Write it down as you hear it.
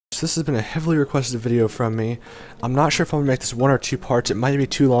this has been a heavily requested video from me. I'm not sure if I'm going to make this 1 or 2 parts. It might be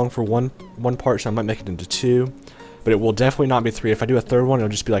too long for one part, so I might make it into 2. But it will definitely not be 3. If I do a 3rd one, it'll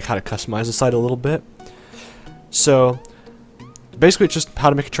just be like how to customize the site a little bit. So, basically it's just how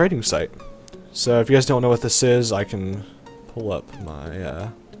to make a trading site. So if you guys don't know what this is, I can pull up my,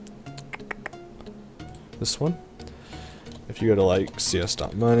 this one. If you go to like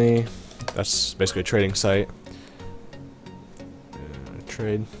cs.money, that's basically a trading site.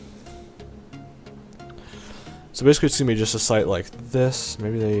 Trade. So basically it's going to be just a site like this.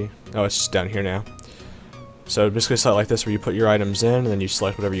 Maybe they... oh, it's just down here now. So basically a site like this where you put your items in, and then you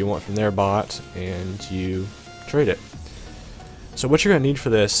select whatever you want from their bot, and you trade it. So what you're going to need for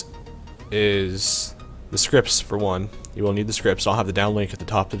this is the scripts, for one. You will need the scripts. I'll have the down link at the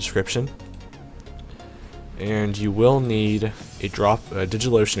top of the description. And you will need a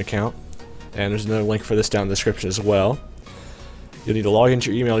Digitalocean account. And there's another link for this down in the description as well. You'll need to log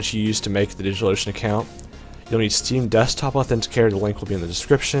into your email that you used to make the Digitalocean account. You'll need Steam Desktop Authenticator. The link will be in the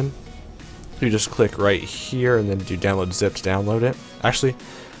description. You just click right here and then do download zip to download it. Actually,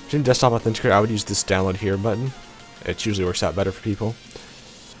 Steam Desktop Authenticator, I would use this download here button. It usually works out better for people.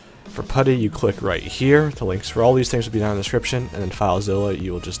 For PuTTY, you click right here. The links for all these things will be down in the description. And then FileZilla,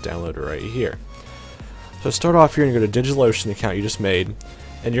 you will just download it right here. So start off here and you go to Digitalocean, the account you just made,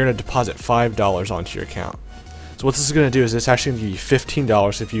 and you're going to deposit $5 onto your account. So what this is going to do is it's actually going to give you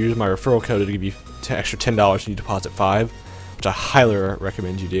 $15. If you use my referral code, it'll give you extra $10 and you deposit $5, which I highly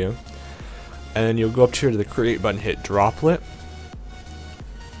recommend you do. And then you'll go up here to the create button, hit droplet.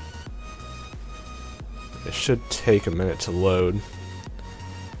 It should take a minute to load.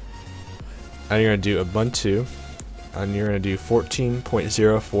 And you're going to do Ubuntu, and you're going to do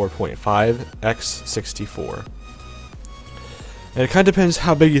 14.04.5 x64. And it kind of depends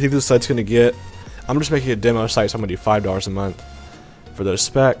how big you think this site's going to get. I'm just making a demo site, so I'm going to do $5 a month for those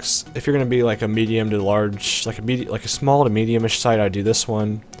specs. If you're going to be like a medium to large, like a small to medium-ish site, I'd do this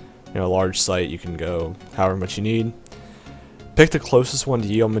one. You know, a large site, you can go however much you need. Pick the closest one to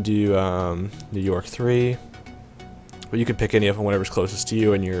you. I'm going to do New York 3. But you can pick any of them, whatever's closest to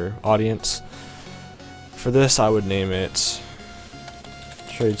you and your audience. For this, I would name it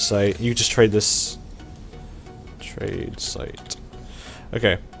trade site. You just trade this trade site.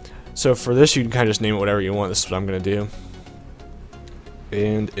 Okay, so for this, you can kind of just name it whatever you want. This is what I'm going to do.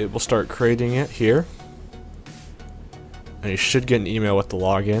 And it will start creating it here. And you should get an email with the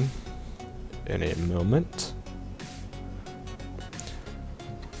login in a moment.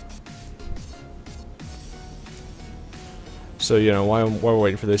 So, you know, while we're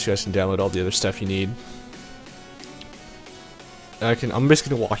waiting for this, you guys can download all the other stuff you need. I'm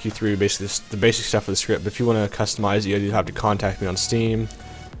basically going to walk you through basically the basic stuff of the script, but if you want to customize it, you either have to contact me on Steam,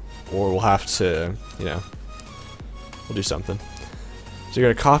 or we'll have to, you know, we'll do something. So you're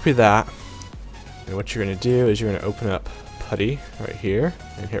going to copy that, and what you're going to do is you're going to open up PuTTY right here,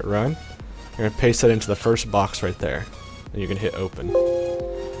 and hit run. You're going to paste that into the first box right there, and you can hit open.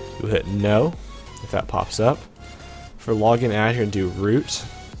 You'll hit no, if that pops up. For login ad, you're going to do root.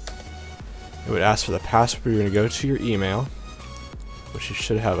 It would ask for the password. You're going to go to your email, which you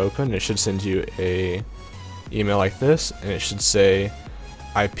should have open. It should send you a email like this, and it should say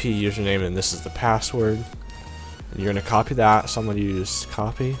IP username, and this is the password. And you're going to copy that, so I'm going to use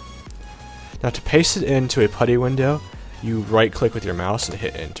copy. Now to paste it into a PuTTY window, you right click with your mouse and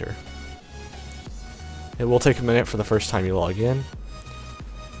hit enter. It will take a minute for the first time you log in.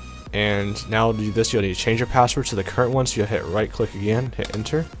 And now to do this, you'll need to change your password to the current one, so you'll hit right click again, hit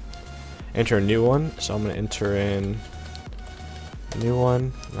enter. Enter a new one, so I'm going to enter in a new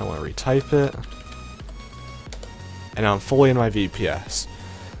one, and I want to retype it. And now I'm fully in my VPS.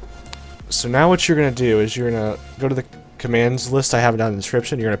 So now what you're going to do is you're going to go to the commands list I have down in the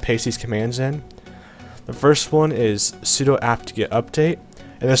description. You're going to paste these commands in. The first one is sudo apt-get update,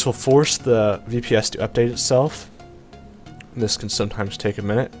 and this will force the VPS to update itself. This can sometimes take a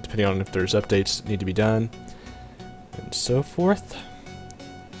minute, depending on if there's updates that need to be done, and so forth.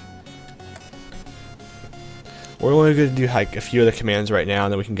 We're only going to do like a few of the commands right now,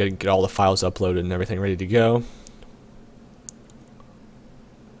 and then we can get all the files uploaded and everything ready to go.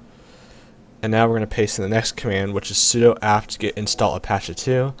 And now we're going to paste in the next command, which is sudo apt-get install Apache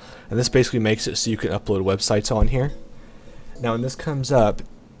 2, and this basically makes it so you can upload websites on here. Now when this comes up,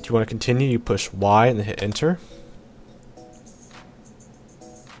 do you want to continue? You push Y and then hit enter.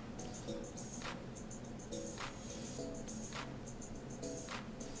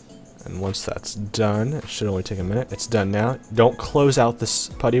 And once that's done, it should only take a minute. It's done now. Don't close out this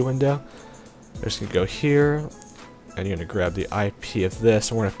PuTTY window. You're just going to go here, and you're going to grab the IP of this,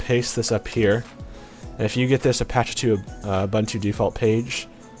 and we're going to paste this up here. And if you get this Apache 2 Ubuntu default page,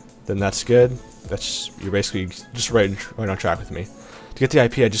 then that's good. You're basically just right on track with me. To get the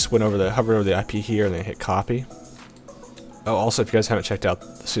IP, I just hovered over the IP here and then hit copy. Oh, also, if you guys haven't checked out the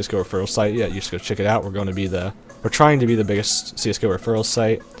CSGO referral site yet, you just go check it out. We're trying to be the biggest CSGO referral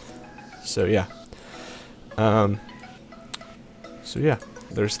site. So yeah.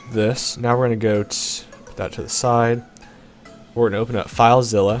 There's this. Now we're gonna go put that to the side. We're gonna open up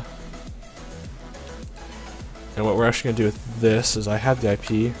FileZilla. And what we're actually gonna do with this is I have the IP.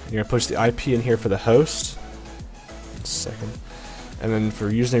 You're gonna push the IP in here for the host. 1 second. And then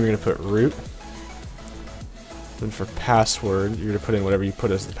for username, you're gonna put root. Then for password, you're gonna put in whatever you put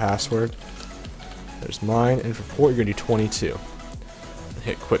as the password. There's mine. And for port, you're gonna do 22. And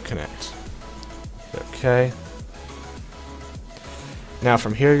hit quick connect. Okay. Now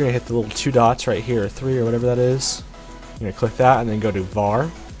from here, you're gonna hit the little 2 dots right here, or 3 or whatever that is. You're gonna click that and then go to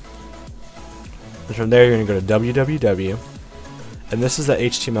var. And from there, you're gonna go to www. And this is the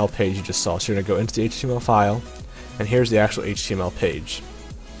HTML page you just saw. So you're gonna go into the HTML file, and here's the actual HTML page.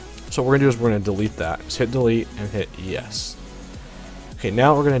 So what we're going to do is we're going to delete that. Just hit delete and hit yes. Okay,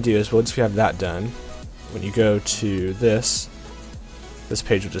 now what we're going to do is once we have that done, when you go to this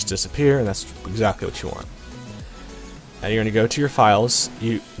page will just disappear, and that's exactly what you want. And you're going to go to your files.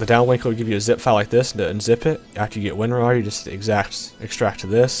 The downlink will give you a zip file like this, and to unzip it, after you get WinRAR, you just extract to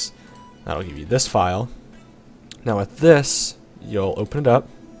this. That'll give you this file. Now with this, you'll open it up,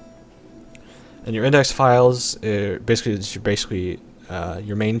 and your index files basically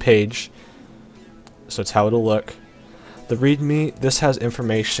your main page, so it's how it'll look. The README, this has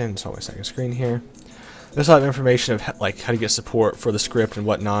information. It's on my second screen here. This will have information of like how to get support for the script and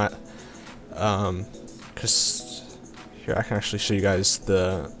whatnot. Because here I can actually show you guys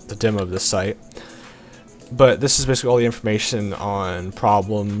the demo of this site. But this is basically all the information on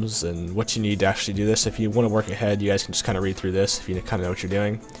problems and what you need to actually do this. If you want to work ahead, you guys can just kind of read through this if you kind of know what you're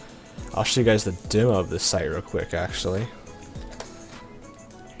doing. I'll show you guys the demo of this site real quick, actually.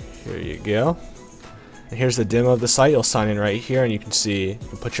 Here you go. And here's the demo of the site. You'll sign in right here, and you can see you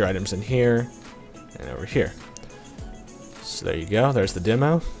can put your items in here and over here. So there you go. There's the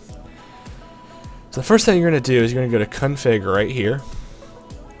demo. So the first thing you're going to do is you're going to go to config right here.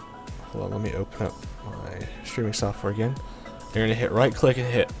 Hold on, let me open up my streaming software again. You're going to hit right click and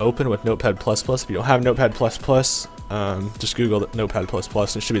hit open with Notepad++. If you don't have Notepad++, just Google Notepad++.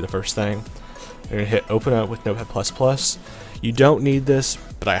 It should be the first thing. You're going to hit open up with Notepad++. You don't need this,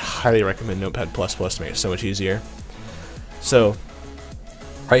 but I highly recommend Notepad++ to make it so much easier. So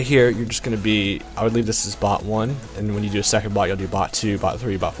right here, you're just going to be, I would leave this as bot 1, and when you do a second bot, you'll do bot 2, bot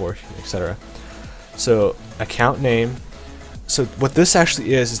 3, bot 4, etc. So account name. So what this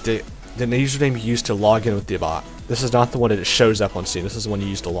actually is the username you use to log in with the bot. This is not the one that it shows up on Steam. This is the one you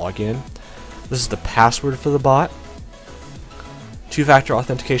use to log in. This is the password for the bot. 2-factor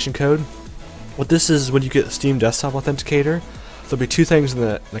authentication code. What this is when you get the Steam Desktop Authenticator, there'll be 2 things in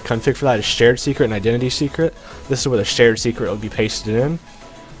the config for that: is shared secret and identity secret. This is where the shared secret will be pasted in.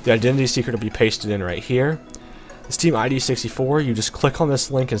 The identity secret will be pasted in right here. The Steam ID 64, you just click on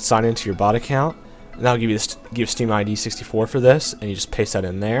this link and sign into your bot account, and that'll give Steam ID 64 for this, and you just paste that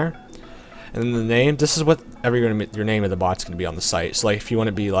in there. And then the name, this is what your name of the bot's going to be on the site. So like if you want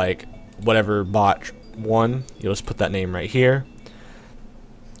to be like whatever bot 1, you'll just put that name right here.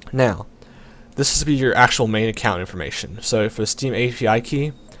 Now, this is to be your actual main account information. So for the Steam API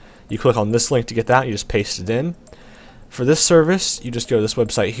key, you click on this link to get that, and you just paste it in. For this service, you just go to this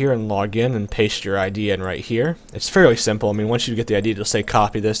website here and log in and paste your ID in right here. It's fairly simple. I mean, once you get the ID, it'll say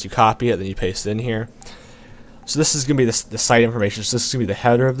copy this, you copy it, then you paste it in here. So this is going to be the site information. So this is going to be the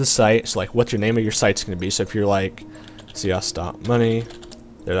header of the site. So like what your name of your site's going to be. So if you're like cs.money,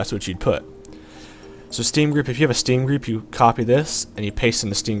 there, that's what you'd put. So Steam group, if you have a Steam group, you copy this and you paste in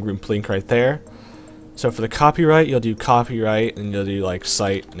the Steam group link right there. So for the copyright, you'll do copyright and you'll do like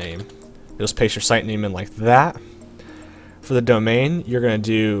site name. You'll just paste your site name in like that. For the domain, you're going to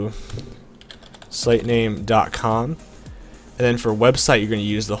do sitename.com. And then for website, you're going to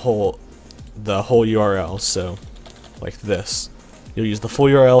use the whole URL. So like this. You'll use the full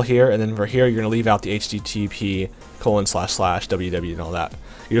URL here, and then for here, you're going to leave out the http://www and all that.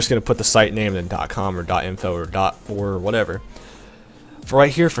 You're just going to put the site name and then .com or .info or whatever. For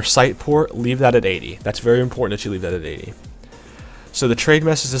right here, for site port, leave that at 80. That's very important that you leave that at 80. So the trade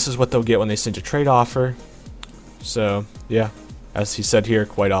message, this is what they'll get when they send you a trade offer. So yeah, as he said here,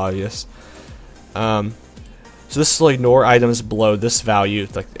 quite obvious. So this will ignore items below this value,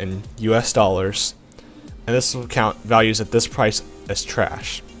 like in US dollars, and this will count values at this price as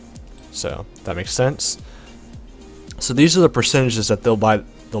trash. So that makes sense. So these are the percentages that they'll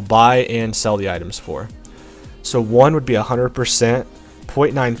buy and sell the items for. So 1 would be 100%,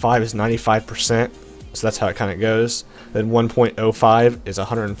 0.95 is 95%, so that's how it kind of goes. Then 1.05 is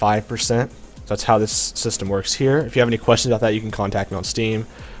 105%. So that's how this system works here. If you have any questions about that, you can contact me on Steam.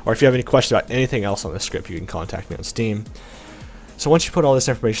 Or if you have any questions about anything else on the script, you can contact me on Steam. So once you put all this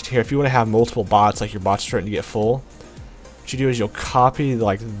information here, if you want to have multiple bots, like your bot's starting to get full, what you do is you'll copy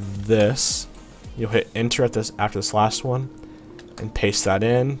like this. You'll hit enter at this after this last one, and paste that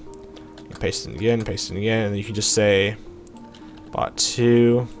in. You paste it again, and then you can just say bot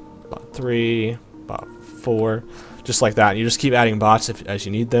 2, bot 3, bot 4, just like that. And you just keep adding bots as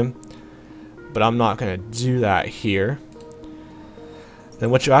you need them. But I'm not going to do that here. Then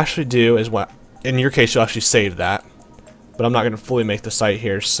what you actually do is, in your case, you'll actually save that. But I'm not going to fully make the site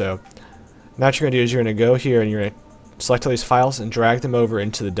here, so now what you're going to do is you're going to go here and you're going to select all these files and drag them over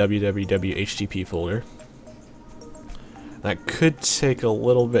into the www.htp folder. That could take a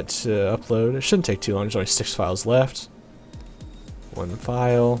little bit to upload. It shouldn't take too long. There's only 6 files left. 1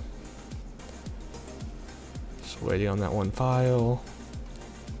 file. Just waiting on that 1 file.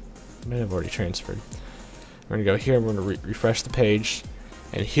 May have already transferred. We're going to go here and we're going to refresh the page.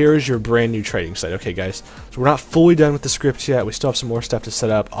 And here's your brand new trading site. Okay, guys, so we're not fully done with the script yet. We still have some more stuff to set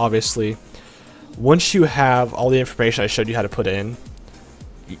up, obviously. Once you have all the information I showed you how to put in,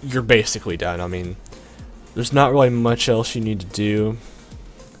 you're basically done. I mean, there's not really much else you need to do.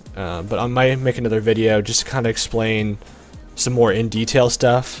 But I might make another video just to kind of explain some more in detail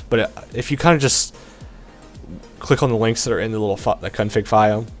stuff. But if you kind of just click on the links that are in the little the config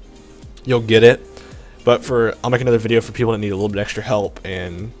file, you'll get it. But I'll make another video for people that need a little bit extra help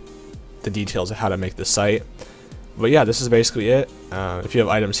and the details of how to make the site. But yeah, this is basically it. If you have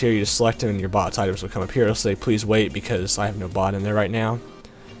items here, you just select them and your bot's items will come up here. It'll say please wait because I have no bot in there right now.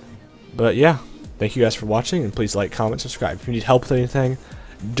 But yeah, thank you guys for watching, and please like, comment, subscribe. If you need help with anything,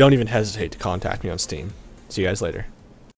 don't even hesitate to contact me on Steam. See you guys later.